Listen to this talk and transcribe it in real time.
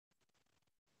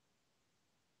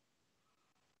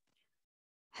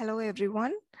Hello,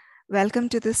 everyone. Welcome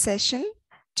to this session.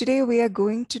 Today, we are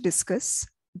going to discuss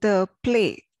the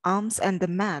play Arms and the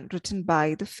Man, written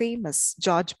by the famous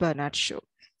George Bernard Shaw.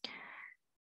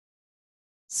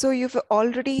 So, you've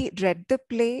already read the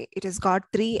play. It has got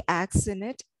 3 acts in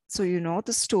it. So, you know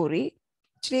the story.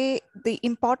 Today, the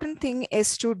important thing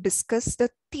is to discuss the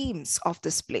themes of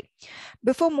this play.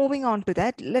 Before moving on to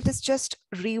that, let us just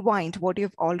rewind what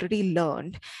you've already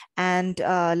learned and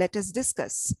let us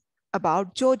discuss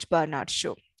about George Bernard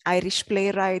Shaw, Irish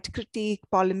playwright, critic,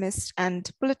 polemist,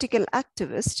 and political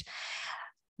activist.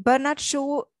 Bernard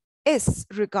Shaw is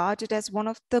regarded as one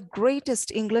of the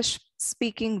greatest English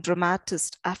speaking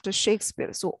dramatists after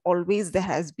Shakespeare. So always there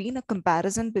has been a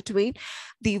comparison between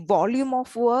the volume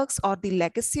of works or the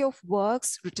legacy of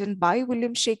works written by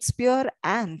William Shakespeare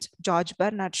and George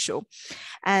Bernard Shaw.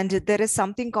 And there is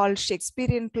something called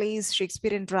Shakespearean plays,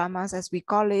 Shakespearean dramas, as we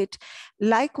call it.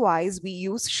 Likewise, we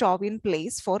use Shawian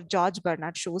plays for George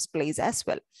Bernard Shaw's plays as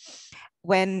well.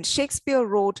 When Shakespeare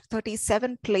wrote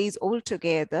 37 plays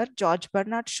altogether, George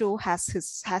Bernard Shaw has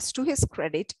to his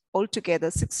credit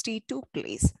altogether 62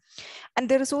 plays. And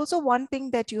there is also one thing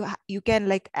that you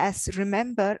can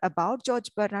remember about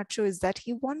George Bernard Shaw is that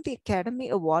he won the Academy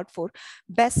Award for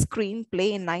Best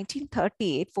Screenplay in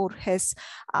 1938 for his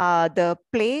the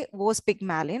play was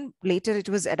Pygmalion. Later it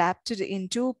was adapted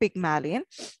into Pygmalion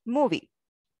movie.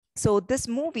 So this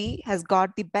movie has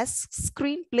got the Best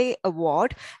Screenplay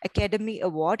Award, Academy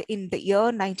Award in the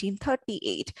year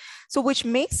 1938. So which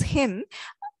makes him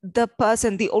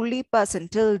the only person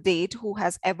till date who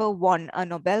has ever won a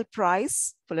Nobel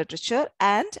Prize for Literature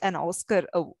and an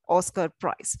Oscar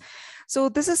Prize. So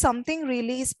this is something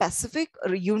really specific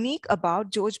or unique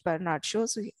about George Bernard Shaw.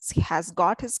 So he has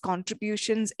got his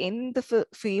contributions in the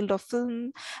field of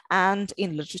film and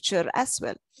in literature as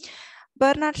well.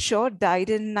 Bernard Shaw died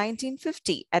in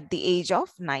 1950 at the age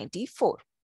of 94.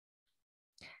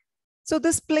 So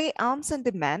this play, Arms and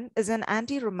the Man, is an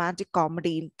anti-romantic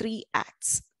comedy in 3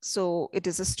 acts. So it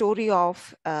is a story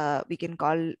of, we can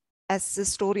call as the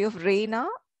story of Reina,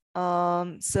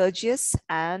 Sergius,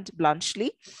 and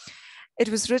Bluntschli. It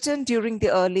was written during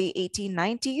the early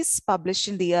 1890s, published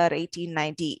in the year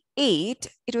 1898.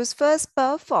 It was first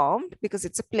performed, because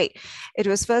it's a play, it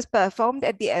was first performed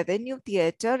at the Avenue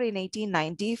Theatre in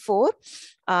 1894,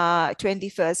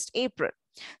 21st April.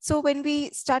 So when we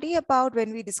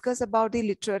discuss about the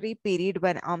literary period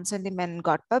when Arms and the Men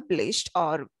got published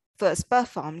or first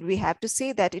performed, we have to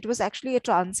say that it was actually a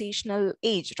transitional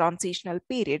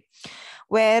period,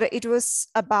 where it was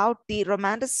about the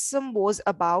romanticism was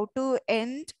about to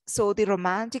end. So the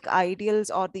romantic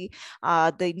ideals or the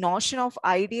notion of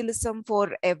idealism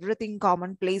for everything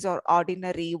commonplace or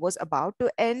ordinary was about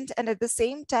to end. And at the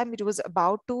same time, it was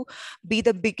about to be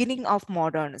the beginning of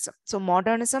modernism. So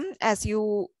modernism, as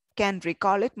you can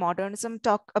recall it, modernism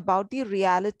talk about the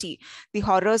reality, the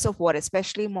horrors of war,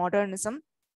 especially modernism.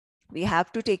 We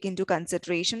have to take into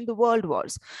consideration the world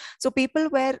wars. So people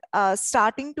were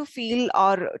starting to feel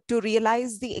or to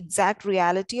realize the exact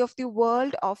reality of the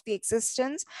world, of the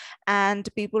existence,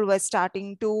 and people were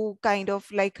starting to kind of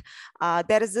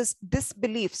there is this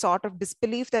disbelief, sort of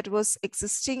disbelief that was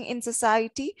existing in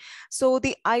society. So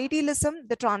the idealism,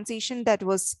 the transition that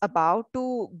was about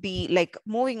to be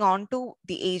moving on to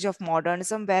the age of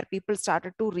modernism, where people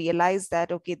started to realize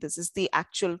that, okay, this is the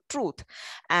actual truth,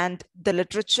 and the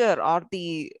literature or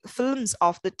the films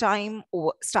of the time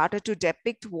started to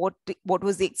depict what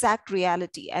was the exact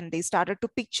reality, and they started to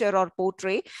picture or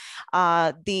portray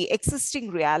the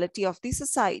existing reality of the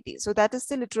society. So that is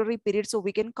the literary period. So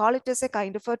we can call it as a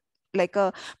kind of a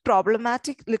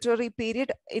problematic literary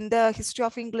period in the history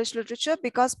of English literature,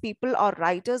 because people or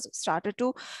writers started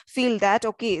to feel that,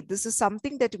 okay, this is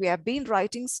something that we have been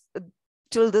writing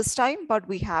till this time, but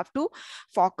we have to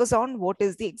focus on what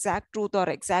is the exact truth or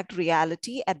exact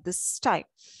reality at this time.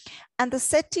 And the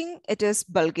setting, it is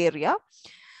Bulgaria.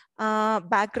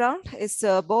 Background is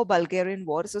Serbo-Bulgarian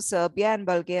War. So Serbia and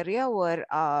Bulgaria were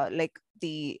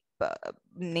the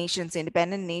nations,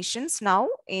 independent nations. Now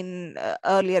in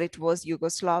earlier it was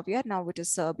Yugoslavia, now it is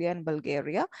Serbia and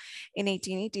Bulgaria. In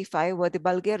 1885, where the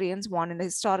Bulgarians won in a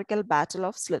historical battle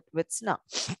of Slitvitsa.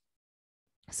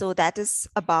 So that is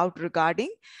about regarding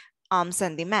Arms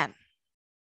and the Man.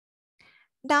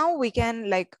 Now we can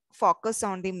focus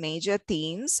on the major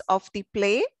themes of the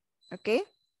play. Okay.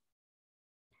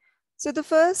 So the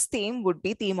first theme would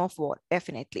be theme of war,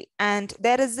 definitely. And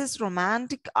there is this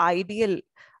romantic ideal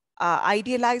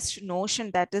idealized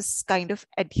notion that is kind of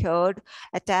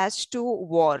attached to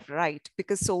war, right?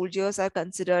 Because soldiers are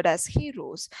considered as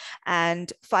heroes,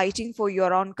 and fighting for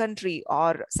your own country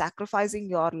or sacrificing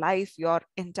your life, your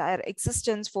entire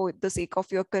existence for the sake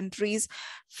of your country's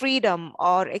freedom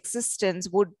or existence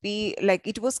would be like,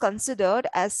 it was considered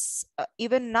as,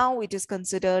 even now it is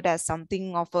considered as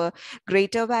something of a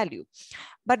greater value.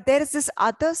 But there is this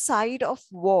other side of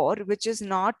war which is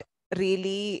not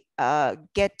really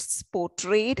gets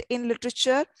portrayed in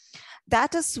literature.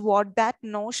 That is what, that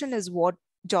notion is what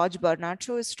George Bernard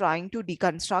Shaw is trying to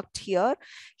deconstruct here.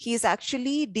 He is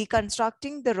actually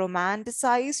deconstructing the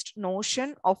romanticized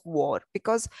notion of war,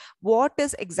 because what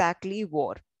is exactly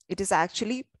war? It is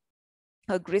actually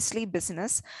a grisly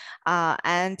business,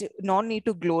 and no need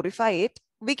to glorify it.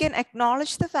 We can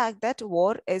acknowledge the fact that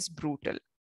war is brutal,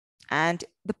 and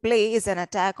the play is an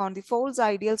attack on the false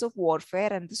ideals of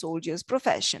warfare and the soldier's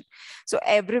profession. So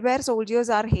everywhere soldiers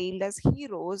are hailed as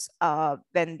heroes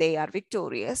when they are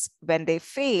victorious. When they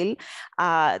fail,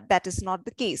 that is not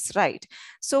the case, right?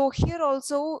 So here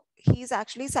also he's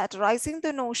actually satirizing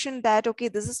the notion that, okay,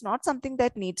 this is not something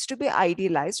that needs to be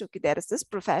idealized. Okay, there is this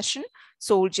profession,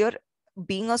 soldier.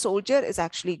 Being a soldier is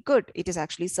actually good. It is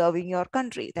actually serving your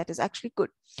country. That is actually good,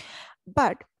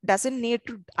 but doesn't need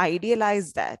to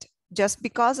idealize that. Just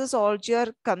because a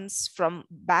soldier comes from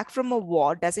back from a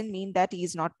war doesn't mean that he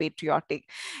is not patriotic.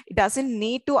 It doesn't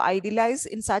need to idealize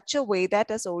in such a way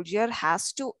that a soldier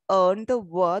has to earn the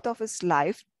worth of his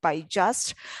life by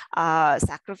just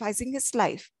sacrificing his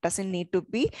life. Doesn't need to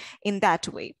be in that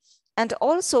way. And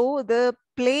also the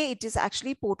play, it is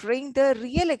actually portraying the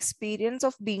real experience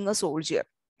of being a soldier.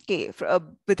 Okay,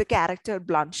 with the character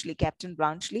Bluntschli, Captain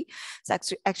Bluntschli,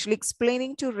 it's actually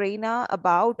explaining to Reina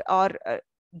about, or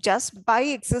just by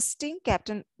existing,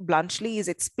 Captain Bluntschli is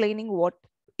explaining what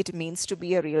it means to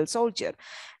be a real soldier,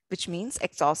 which means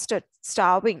exhausted,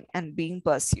 starving, and being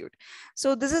pursued.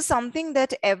 So this is something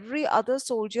that every other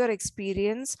soldier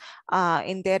experience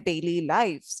in their daily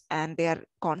lives, and they are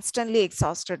constantly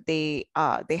exhausted. They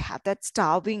have that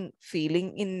starving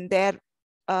feeling in their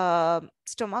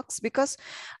stomachs, because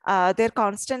they're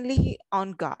constantly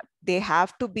on guard. They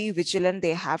have to be vigilant.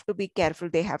 They have to be careful.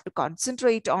 They have to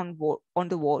concentrate on on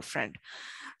the war front.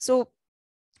 So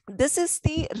this is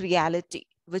the reality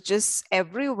which is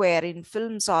everywhere in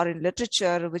films or in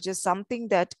literature, which is something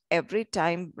that every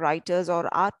time writers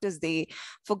or artists, they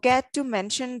forget to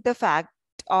mention the fact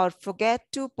or forget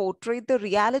to portray the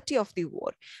reality of the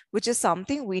war, which is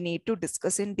something we need to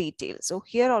discuss in detail. So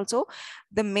here also,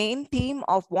 the main theme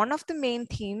of one of the main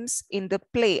themes in the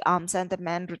play Arms and the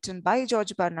Men, written by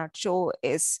George Bernard Shaw,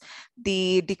 is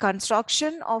the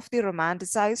deconstruction of the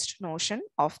romanticized notion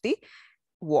of the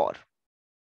war.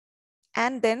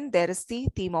 And then there is the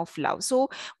theme of love. So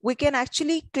we can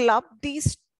actually club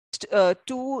these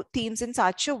two themes in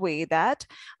such a way that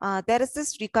there is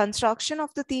this reconstruction of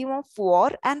the theme of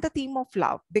war and the theme of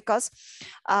love, because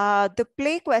the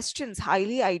play questions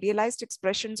highly idealized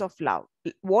expressions of love.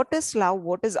 What is love?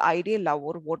 What is ideal love?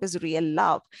 Or what is real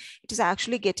love? It is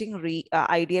actually getting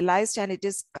idealized, and it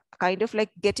is kind of like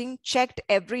getting checked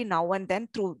every now and then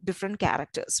through different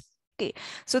characters. Okay,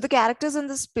 so the characters in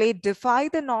this play defy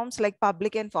the norms like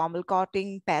public and formal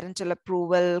courting, parental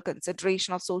approval,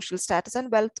 consideration of social status,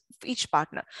 and wealth of each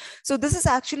partner. So this is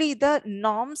actually the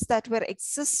norms that were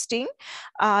existing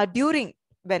during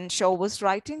when Shaw was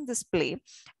writing this play.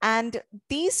 And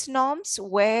these norms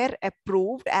were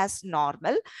approved as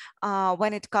normal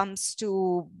when it comes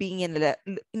to being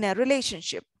in a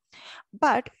relationship.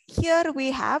 But here we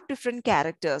have different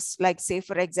characters, like say,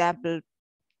 for example,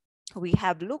 we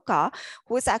have Luca,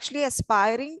 who is actually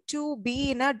aspiring to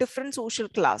be in a different social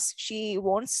class. She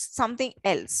wants something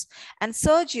else. And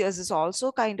Sergius is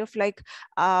also kind of like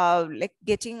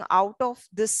getting out of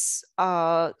this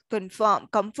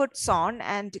comfort zone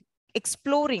and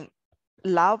exploring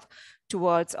love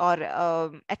towards, or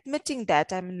admitting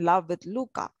that I'm in love with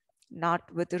Luca, not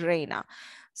with Reina.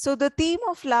 So the theme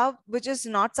of love, which is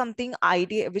not something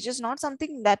which is not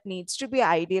something that needs to be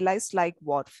idealized like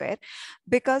warfare,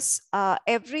 because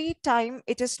every time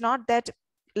it is not that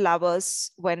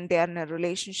lovers, when they are in a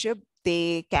relationship,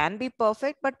 they can be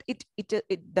perfect, but it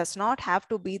does not have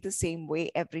to be the same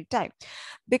way every time.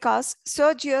 Because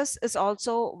Sergius is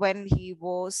also, when he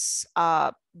was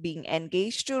being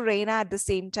engaged to Reina, at the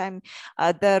same time,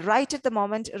 the right at the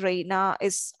moment Reina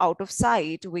is out of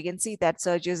sight, we can see that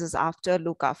Sergius is after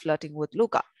Luca, flirting with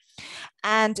Luca.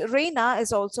 And Reina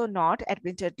is also not,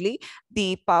 admittedly,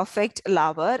 the perfect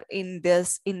lover in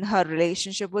her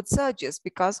relationship with Sergius,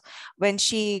 because when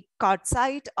she caught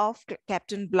sight of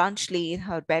Captain Bluntschli in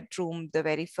her bedroom the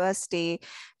very first day,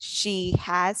 she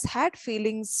has had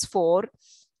feelings for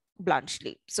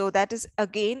Bluntschli. So that is,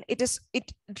 again, it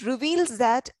reveals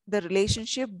that the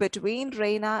relationship between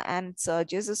Reina and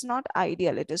Sergius is not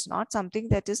ideal. It is not something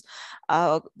that is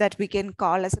that we can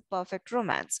call as a perfect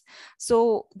romance.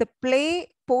 So the play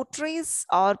portrays,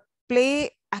 or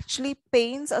play actually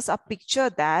paints us a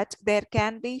picture that there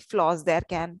can be flaws, there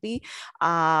can be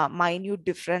minute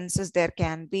differences, there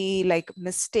can be like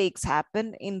mistakes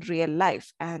happen in real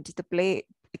life, and the play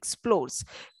explores,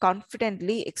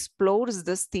 confidently explores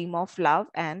this theme of love,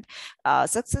 and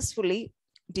successfully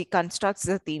deconstructs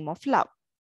the theme of love.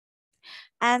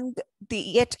 And the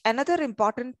yet another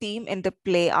important theme in the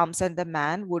play Arms and the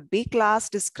Man would be class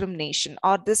discrimination,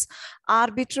 or this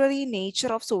arbitrary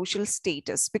nature of social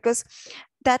status, because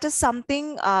that is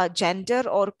something, gender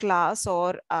or class,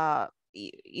 or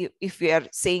if we are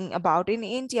saying about in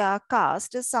India,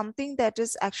 caste is something that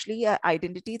is actually an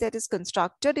identity that is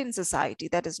constructed in society.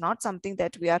 That is not something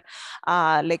that we are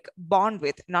like born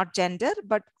with. Not gender,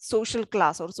 but social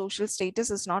class or social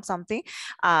status is not something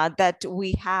that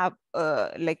we have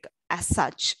like as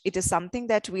such. It is something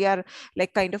that we are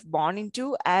like kind of born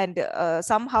into, and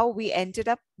somehow we ended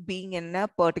up being in a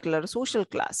particular social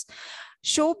class.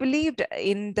 Shaw believed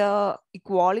in the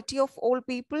equality of all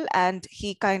people, and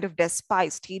he kind of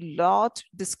despised, he loved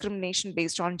discrimination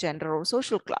based on gender or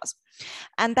social class.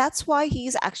 And that's why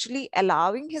he's actually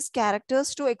allowing his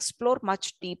characters to explore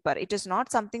much deeper. It is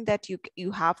not something that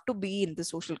you have to be in the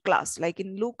social class. Like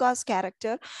in Luca's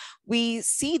character, we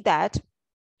see that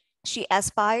she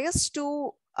aspires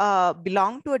to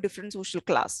belong to a different social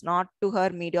class, not to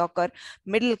her mediocre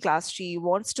middle class. She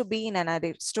wants to be in an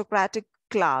aristocratic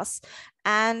class.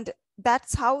 And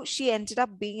that's how she ended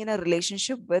up being in a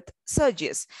relationship with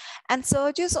Sergius. And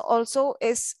Sergius also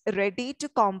is ready to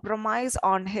compromise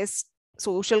on his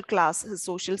social class, his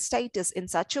social status, in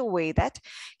such a way that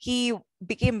he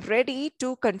became ready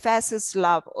to confess his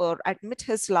love or admit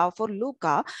his love for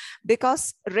Luca,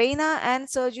 because Reina and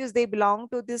Sergius, they belong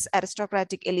to this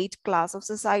aristocratic elite class of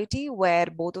society where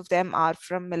both of them are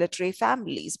from military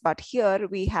families. But here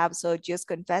we have Sergius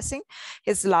confessing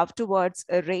his love towards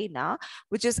Reina,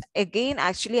 which is again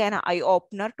actually an eye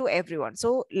opener to everyone.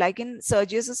 So, like in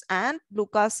Sergius's and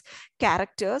Luca's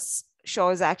characters,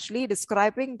 Shaw is actually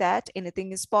describing that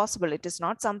anything is possible. It is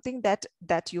not something that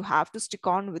you have to stick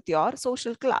on with your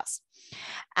social class.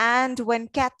 And when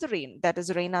Catherine, that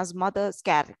is Reina's mother's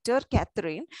character,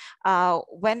 Catherine,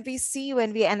 when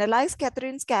we analyze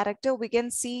Catherine's character, we can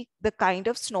see the kind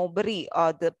of snobbery,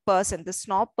 or the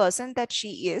snob person that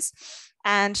she is.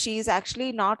 And she is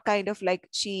actually not kind of like,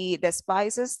 she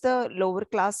despises the lower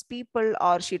class people,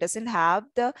 or she doesn't have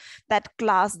that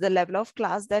class, the level of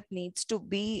class that needs to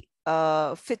be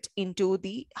fit into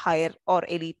the higher or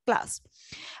elite class.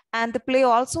 And the play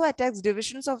also attacks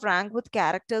divisions of rank with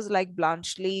characters like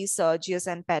Bluntschli, Sergius,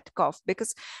 and Petkov,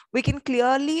 because we can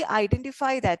clearly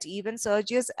identify that even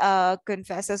Sergius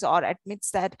confesses or admits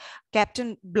that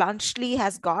Captain Bluntschli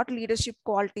has got leadership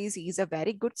qualities. He's a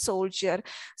very good soldier.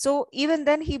 So even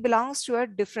then, he belongs to a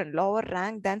different, lower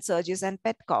rank than Sergius and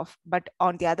Petkov. But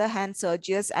on the other hand,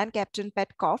 Sergius and Captain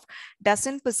Petkov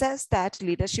doesn't possess that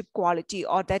leadership quality,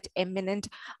 or that eminent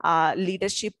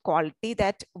leadership quality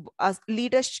that a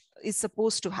leader is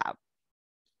supposed to have.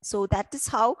 So that is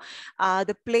how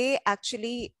the play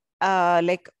actually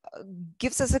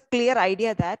gives us a clear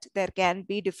idea that there can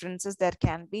be differences, there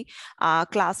can be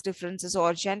class differences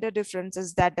or gender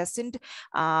differences. That doesn't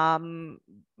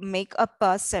make a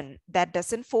person, that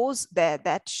doesn't force,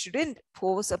 that shouldn't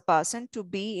force a person to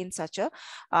be in such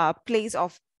a place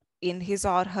of in his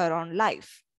or her own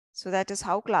life. So that is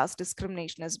how class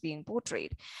discrimination is being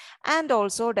portrayed. And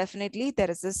also, definitely, there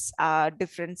is this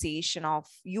differentiation of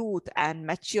youth and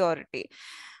maturity.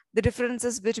 The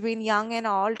differences between young and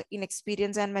old,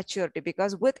 inexperience and maturity,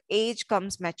 because with age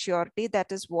comes maturity.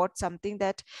 That is what something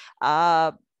that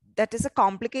is a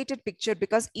complicated picture,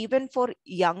 because even for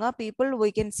younger people,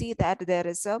 we can see that there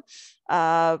is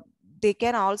a they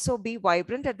can also be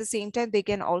vibrant. At the same time, they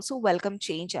can also welcome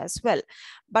change as well.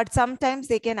 But sometimes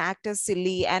they can act as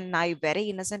silly and naive, very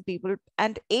innocent people.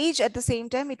 And age, at the same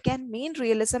time, it can mean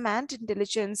realism and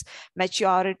intelligence,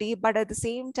 maturity. But at the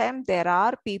same time, there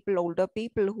are people, older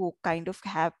people, who kind of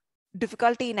have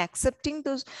difficulty in accepting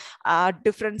those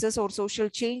differences or social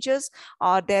changes,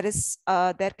 or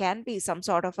there can be some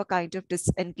sort of a kind of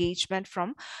disengagement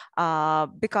from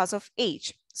because of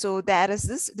age. So there is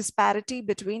this disparity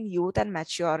between youth and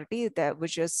maturity,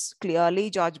 which is clearly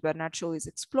George Bernard Shaw is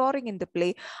exploring in the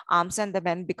play Arms and the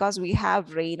Men, because we have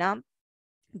Raina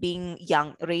being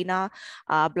young, Reina,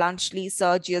 Bluntschli,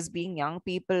 Sergius being young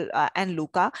people, and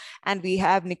Luca. And we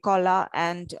have Nicola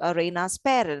and Reina's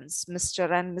parents,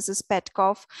 Mr. and Mrs.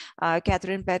 Petkoff,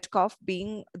 Catherine Petkoff,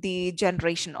 being the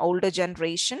generation, older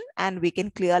generation. And we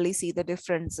can clearly see the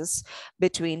differences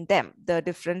between them, the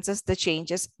differences, the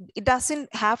changes. It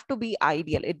doesn't have to be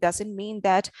ideal. It doesn't mean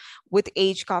that with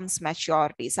age comes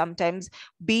maturity. Sometimes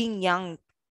being young,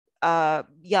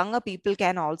 younger people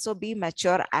can also be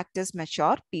mature, act as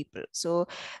mature people. So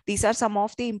these are some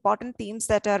of the important themes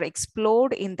that are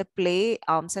explored in the play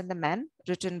Arms and the Men,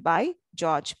 written by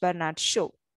George Bernard Shaw.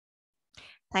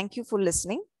 Thank you for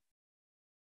listening.